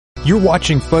You're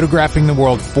watching Photographing the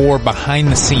World 4 behind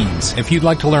the scenes. If you'd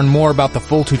like to learn more about the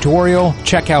full tutorial,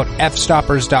 check out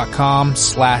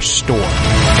fstoppers.com/store.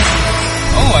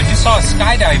 Oh, I just saw a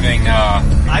skydiving,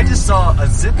 I just saw a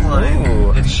zip line.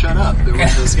 Ooh. And shut up, there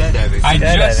was no skydiving. I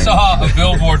just saw a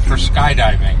billboard for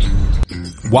skydiving.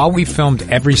 While we filmed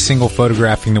every single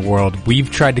Photographing the World,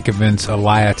 we've tried to convince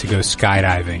Aliyah to go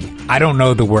skydiving. I don't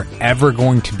know that we're ever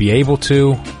going to be able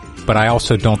to, but I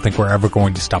also don't think we're ever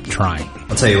going to stop trying.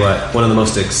 I'll tell you what, one of the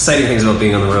most exciting things about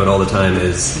being on the road all the time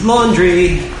is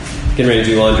laundry. Getting ready to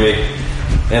do laundry.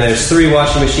 And there's 3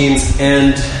 washing machines,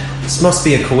 and this must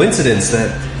be a coincidence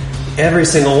that every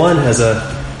single one has a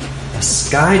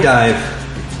skydive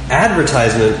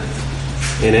advertisement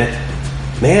in it.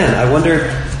 Man, I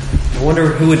wonder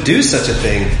who would do such a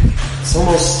thing. It's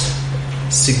almost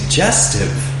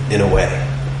suggestive in a way.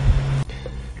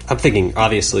 I'm thinking,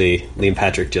 obviously, Lee and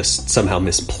Patrick just somehow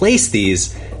misplaced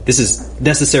these. This is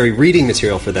necessary reading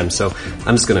material for them, so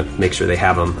I'm just going to make sure they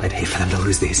have them. I'd hate for them to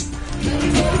lose these.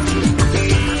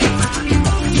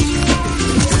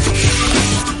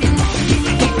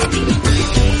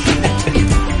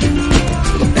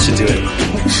 I should do it.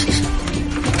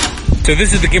 So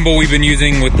this is the gimbal we've been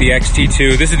using with the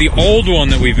X-T2. This is the old one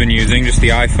that we've been using, just the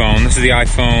iPhone. This is the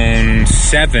iPhone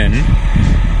 7.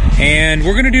 And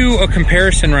we're gonna do a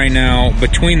comparison right now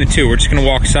between the two. We're just gonna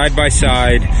walk side by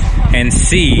side and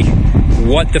see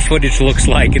what the footage looks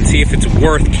like and see if it's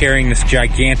worth carrying this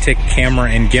gigantic camera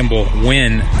and gimbal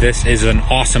when this is an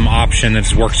awesome option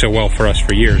that's worked so well for us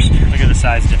for years. Look at the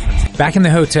size difference. Back in the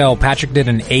hotel, Patrick did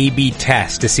an A/B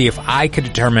test to see if I could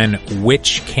determine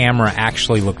which camera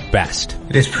actually looked best.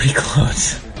 It is pretty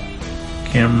close.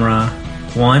 Camera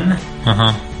 1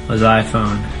 was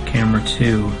iPhone. Camera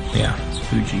 2 is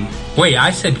Fuji. Wait, I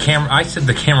said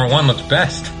the camera 1 looks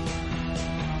best.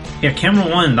 Yeah, camera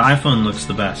 1, the iPhone looks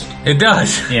the best. It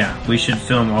does. Yeah, we should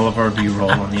film all of our B-roll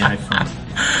on the iPhone.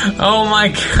 Oh my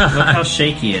god. Look how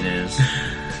shaky it is.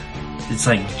 It's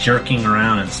like jerking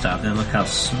around and stuff. And look how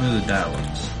smooth that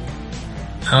looks.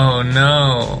 Oh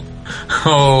no.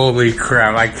 Holy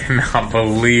crap, I cannot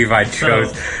believe I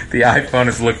chose the iPhone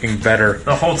is looking better.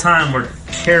 The whole time we're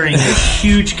carrying this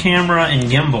huge camera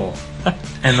and gimbal,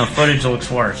 and the footage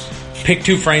looks worse. Pick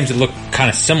 2 frames that look kind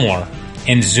of similar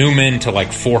and zoom in to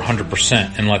like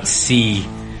 400% and let's see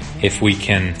if we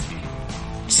can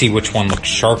see which one looks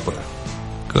sharper.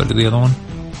 Go to the other one.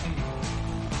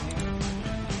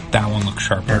 That one looks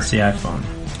sharper. That's the iPhone.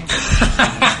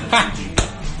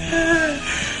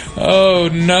 Oh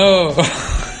no.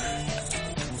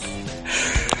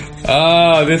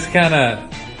 Oh, this kind of...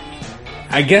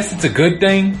 I guess it's a good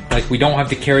thing. Like, we don't have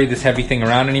to carry this heavy thing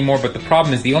around anymore, but the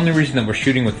problem is the only reason that we're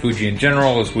shooting with Fuji in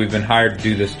general is we've been hired to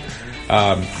do this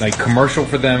like commercial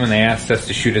for them, and they asked us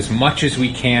to shoot as much as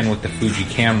we can with the Fuji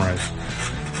cameras.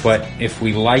 But if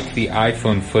we like the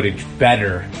iPhone footage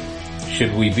better,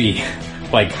 should we be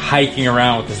like hiking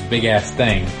around with this big ass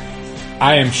thing?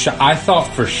 I thought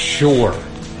for sure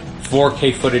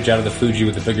 4K footage out of the Fuji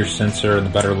with the bigger sensor and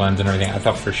the better lens and everything. I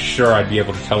thought for sure I'd be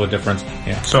able to tell the difference.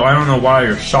 Yeah. So I don't know why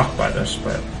you're shocked by this,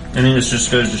 but I think this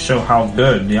just goes to show how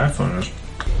good the iPhone is.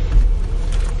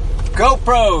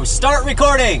 GoPro, start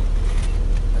recording!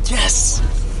 Yes!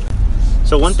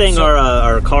 So one thing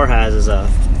our car has is an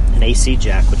AC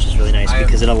jack, which is really nice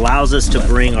because it allows us to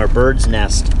bring our bird's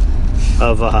nest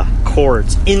of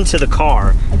cords into the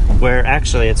car, where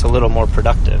actually it's a little more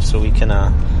productive. So we can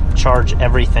charge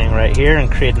everything right here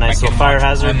and create a nice little fire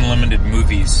hazard. Unlimited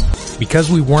movies. Because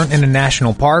we weren't in a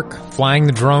national park, flying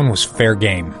the drone was fair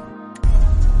game.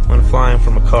 When flying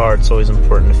from a car, it's always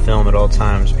important to film at all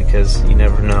times because you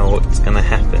never know what's going to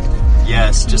happen.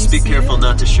 Yes, just be careful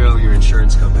not to show your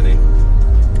insurance company.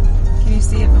 Can you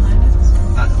see it behind us?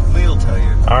 We'll tell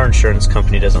you. Our insurance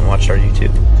company doesn't watch our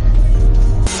YouTube.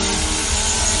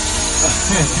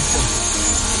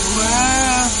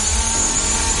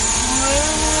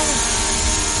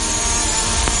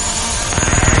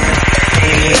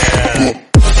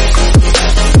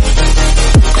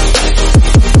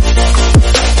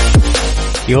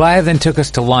 Aliyah then took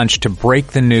us to lunch to break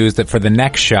the news that for the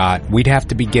next shot, we'd have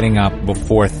to be getting up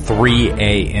before 3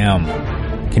 a.m.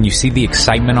 Can you see the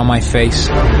excitement on my face?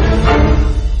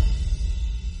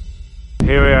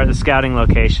 Here we are at the scouting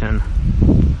location.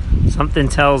 Something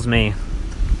tells me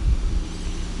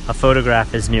a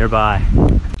photograph is nearby.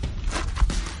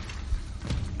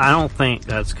 I don't think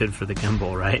that's good for the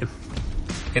gimbal, right?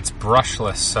 It's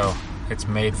brushless, so it's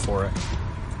made for it.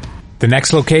 The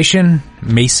next location,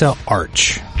 Mesa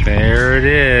Arch. There it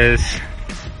is.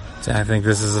 I think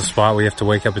this is a spot we have to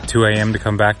wake up at 2 a.m. to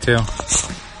come back to.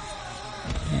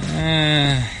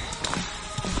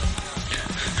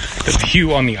 The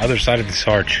view on the other side of this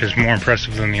arch is more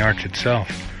impressive than the arch itself.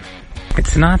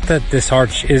 It's not that this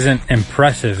arch isn't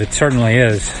impressive. It certainly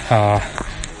is.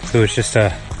 If it was just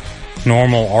a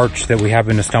normal arch that we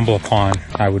happen to stumble upon,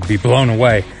 I would be blown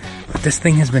away. But this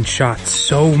thing has been shot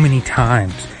so many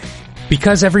times.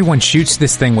 Because everyone shoots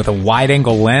this thing with a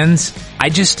wide-angle lens, I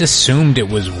just assumed it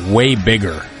was way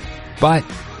bigger. But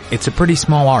it's a pretty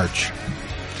small arch.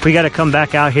 We got to come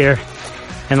back out here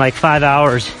in like 5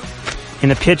 hours in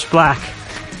the pitch black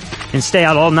and stay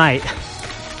out all night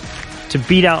to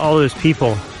beat out all those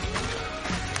people.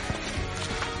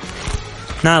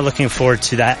 Not looking forward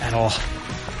to that at all.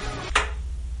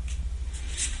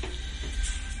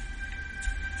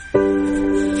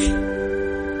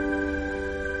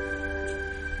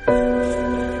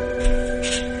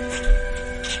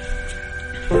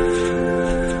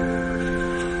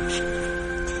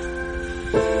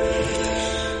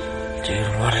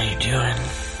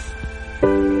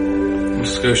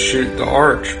 Go shoot the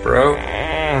arch, bro.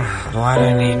 Why do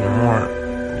I need more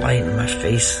light in my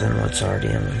face than what's already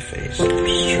in my face? I'm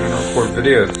just trying to record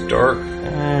video. It's dark.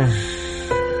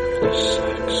 This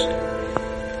sucks.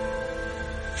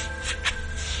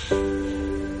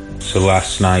 So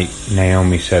last night,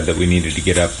 Naomi said that we needed to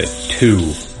get up at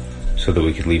 2 so that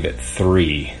we could leave at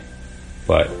 3.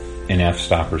 But in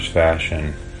F-Stoppers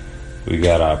fashion, we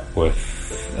got up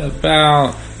with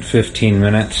about 15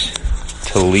 minutes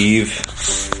to leave,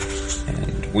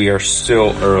 and we are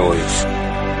still early.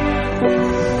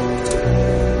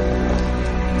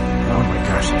 Oh my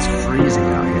gosh, it's freezing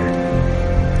out here.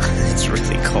 It's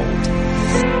really cold.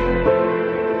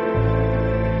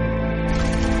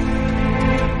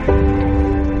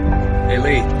 Hey,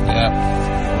 Lee. Yeah.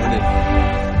 Morning.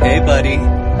 Hey, buddy.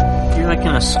 You're like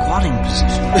in a squatting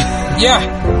position. Yeah.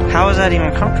 How is that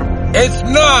even comfortable? It's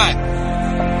not.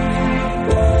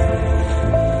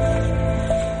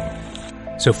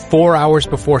 So 4 hours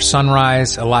before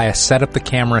sunrise, Elias set up the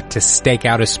camera to stake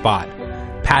out his spot.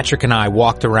 Patrick and I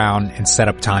walked around and set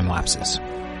up time lapses.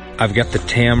 I've got the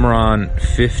Tamron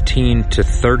 15 to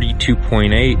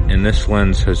 32.8, and this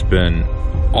lens has been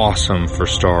awesome for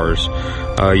stars.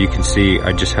 You can see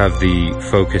I just have the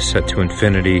focus set to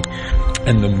infinity,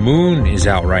 and the moon is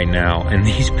out right now, and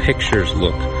these pictures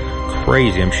look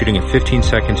crazy. I'm shooting at 15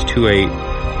 seconds, 2.8,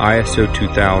 ISO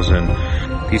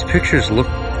 2000. These pictures look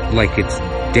like it's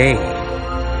day.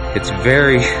 It's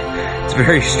very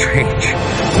strange.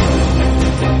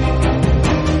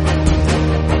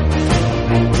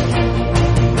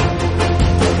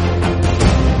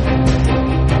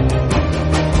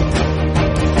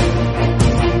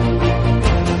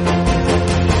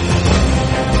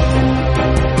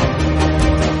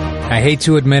 I hate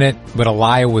to admit it, but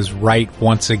Elia was right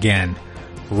once again.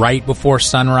 Right before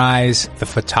sunrise, the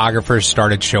photographers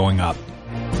started showing up.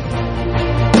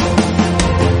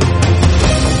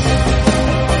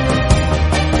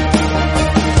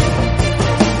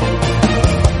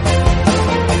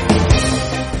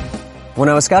 When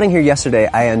I was scouting here yesterday,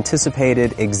 I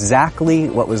anticipated exactly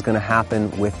what was going to happen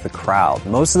with the crowd.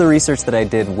 Most of the research that I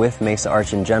did with Mesa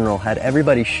Arch in general had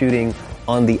everybody shooting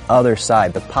on the other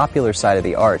side, the popular side of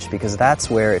the arch, because that's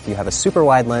where, if you have a super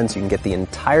wide lens, you can get the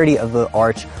entirety of the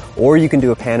arch, or you can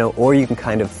do a pano, or you can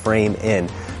kind of frame in.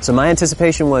 So my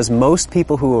anticipation was most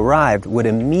people who arrived would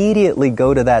immediately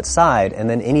go to that side, and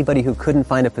then anybody who couldn't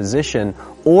find a position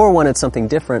or wanted something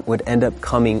different would end up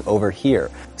coming over here.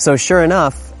 So sure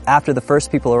enough, after the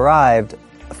first people arrived,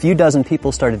 a few dozen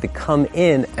people started to come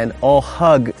in and all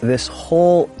hug this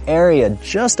whole area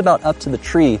just about up to the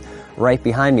tree right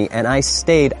behind me, and I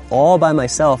stayed all by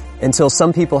myself until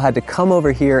some people had to come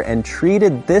over here and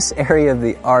treated this area of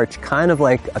the arch kind of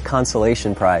like a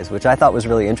consolation prize, which I thought was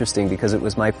really interesting because it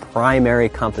was my primary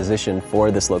composition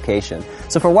for this location.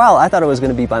 So for a while I thought I was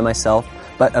going to be by myself,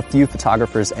 but a few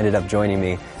photographers ended up joining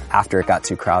me after it got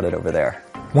too crowded over there.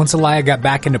 Once Elia got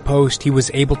back into post, he was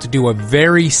able to do a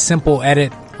very simple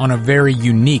edit on a very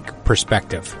unique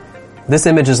perspective. This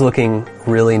image is looking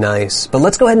really nice, but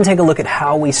let's go ahead and take a look at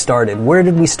how we started. Where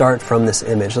did we start from this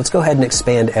image? Let's go ahead and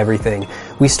expand everything.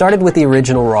 We started with the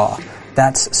original RAW.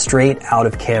 That's straight out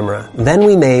of camera. Then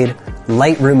we made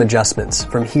Lightroom adjustments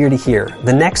from here to here.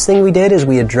 The next thing we did is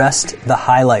we addressed the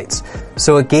highlights.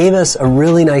 So it gave us a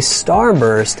really nice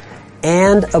starburst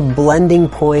and a blending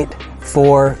point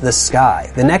for the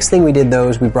sky. The next thing we did though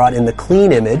is we brought in the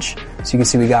clean image. So you can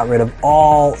see we got rid of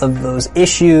all of those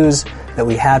issues that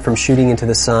we had from shooting into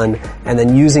the sun, and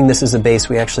then using this as a base,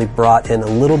 we actually brought in a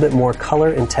little bit more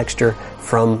color and texture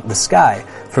from the sky.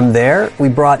 From there, we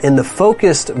brought in the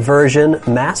focused version,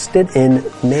 masked it in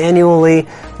manually.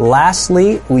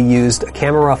 Lastly, we used a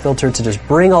camera raw filter to just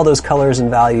bring all those colors and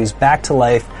values back to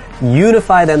life,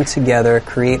 unify them together,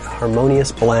 create a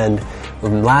harmonious blend. The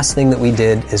last thing that we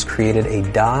did is created a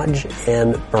dodge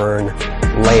and burn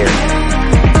layer.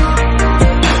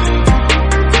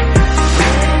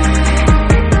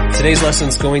 Today's lesson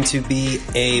is going to be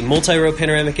a multi-row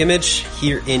panoramic image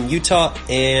here in Utah,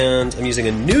 and I'm using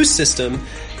a new system.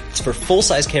 It's for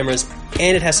full-size cameras,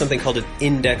 and it has something called an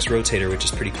index rotator, which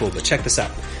is pretty cool. But check this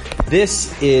out.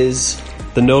 This is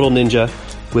the Nodal Ninja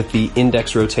with the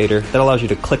index rotator. That allows you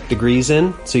to click degrees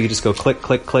in, so you just go click,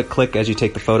 click, click, click as you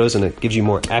take the photos, and it gives you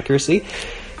more accuracy.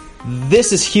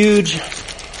 This is huge,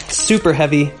 super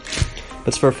heavy, but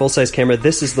it's for a full-size camera.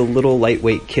 This is the little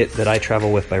lightweight kit that I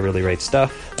travel with by Really Right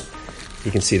Stuff.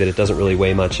 You can see that it doesn't really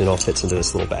weigh much and all fits into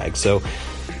this little bag. So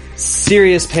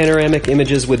serious panoramic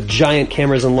images with giant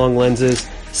cameras and long lenses,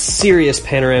 serious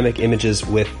panoramic images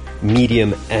with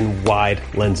medium and wide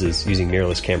lenses using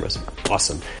mirrorless cameras.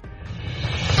 Awesome.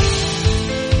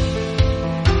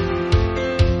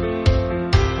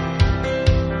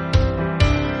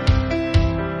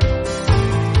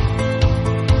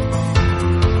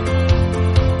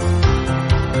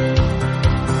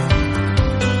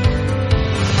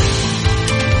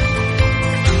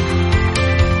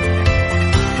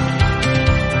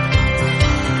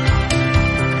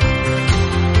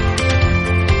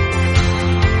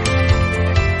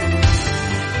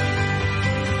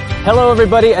 Hello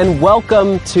everybody and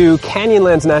welcome to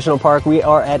Canyonlands National Park. We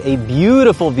are at a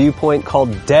beautiful viewpoint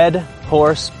called Dead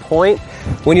Horse Point.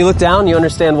 When you look down, you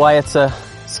understand why it's a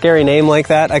scary name like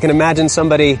that. I can imagine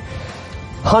somebody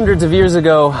hundreds of years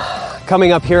ago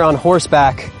coming up here on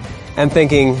horseback and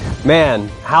thinking, man,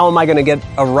 how am I going to get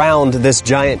around this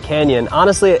giant canyon?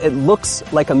 Honestly, it looks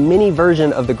like a mini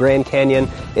version of the Grand Canyon.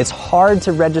 It's hard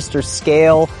to register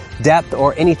scale, depth,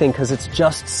 or anything because it's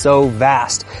just so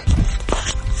vast.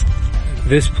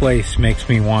 This place makes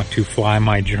me want to fly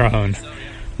my drone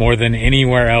more than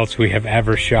anywhere else we have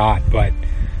ever shot, but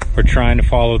we're trying to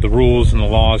follow the rules and the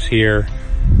laws here,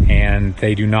 and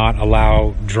they do not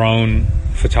allow drone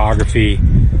photography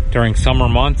during summer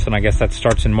months, and I guess that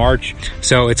starts in March.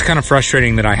 So it's kind of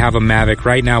frustrating that I have a Mavic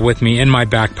right now with me in my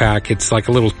backpack. It's like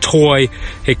a little toy.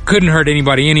 It couldn't hurt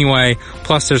anybody anyway,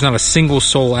 plus there's not a single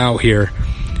soul out here,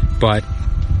 but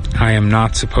I am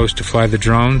not supposed to fly the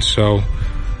drone, so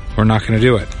we're not going to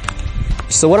do it.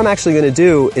 So what I'm actually going to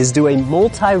do is do a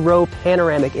multi-row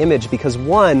panoramic image because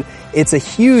one, it's a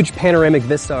huge panoramic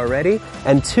vista already,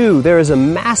 and two, there is a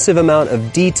massive amount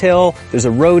of detail. There's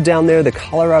a road down there, the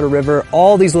Colorado River,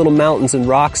 all these little mountains and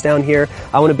rocks down here.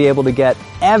 I want to be able to get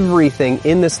everything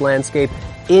in this landscape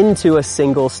into a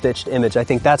single stitched image. I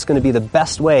think that's going to be the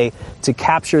best way to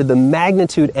capture the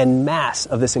magnitude and mass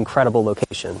of this incredible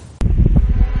location.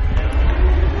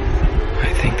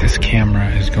 I think this camera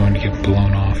is going to get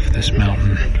blown off this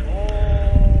mountain.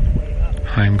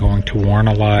 I'm going to warn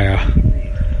Alaya,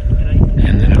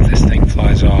 and then if this thing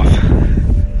flies off,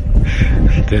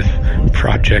 the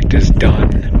project is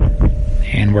done,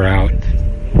 and we're out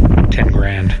 10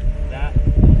 grand.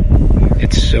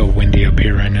 It's so windy up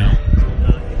here right now.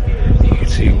 You can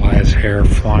see Alaya's hair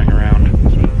flying around.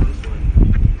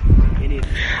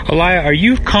 Alaya, are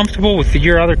you comfortable with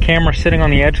your other camera sitting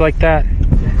on the edge like that?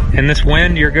 In this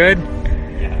wind, you're good?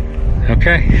 Yeah.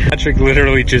 Okay. Patrick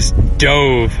literally just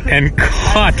dove and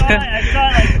caught it. I saw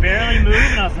it like barely move,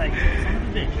 and I was like, son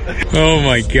of a bitch. Oh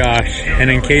my gosh. And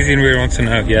in case anybody wants to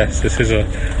know, yes, this is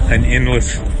an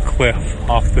endless cliff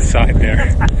off the side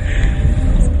there.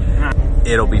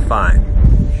 It'll be fine.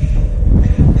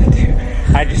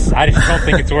 I just don't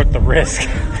think it's worth the risk.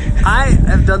 I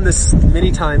have done this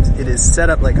many times. It is set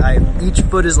up like each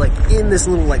foot is like in this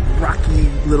little like rocky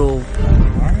little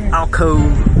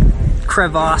alcove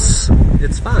crevasse.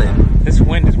 It's fine. This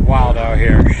wind is wild out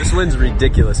here. This wind's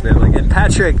ridiculous, man. Like, and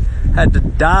Patrick had to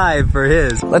dive for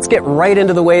his. Let's get right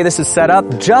into the way this is set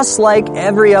up. Just like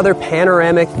every other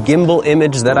panoramic gimbal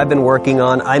image that I've been working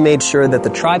on, I made sure that the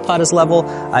tripod is level.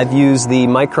 I've used the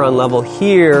micron level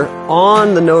here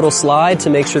on the nodal slide to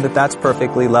make sure that that's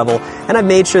perfectly level. And I've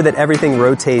made sure that everything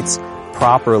rotates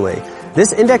properly.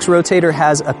 This index rotator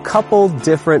has a couple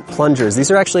different plungers.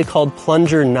 These are actually called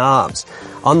plunger knobs.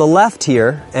 On the left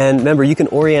here, and remember you can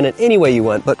orient it any way you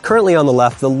want, but currently on the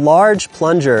left, the large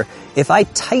plunger, if I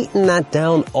tighten that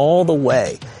down all the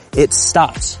way, it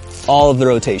stops all of the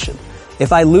rotation.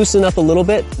 If I loosen up a little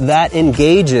bit, that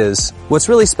engages. What's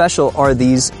really special are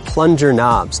these plunger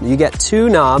knobs. You get two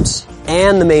knobs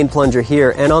and the main plunger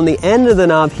here, and on the end of the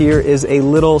knob here is a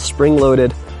little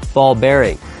spring-loaded ball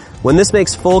bearing. When this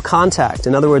makes full contact,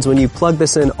 in other words, when you plug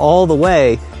this in all the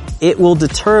way, it will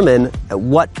determine at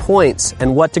what points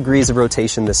and what degrees of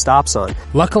rotation this stops on.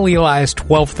 Luckily, Eli's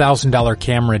 $12,000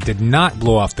 camera did not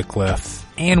blow off the cliff,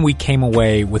 and we came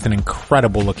away with an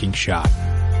incredible looking shot.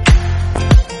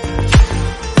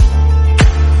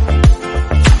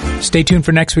 Stay tuned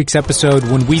for next week's episode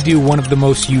when we do one of the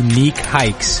most unique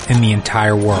hikes in the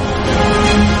entire world.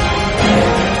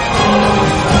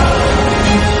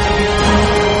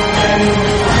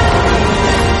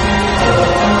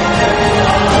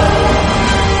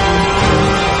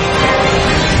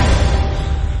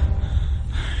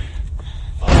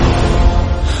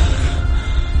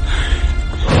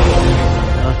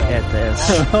 Look at this.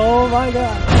 Oh my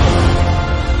God.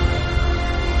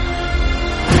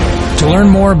 To learn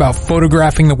more about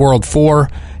photographing the World 4,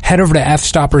 head over to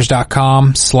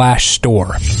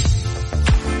fstoppers.com/store.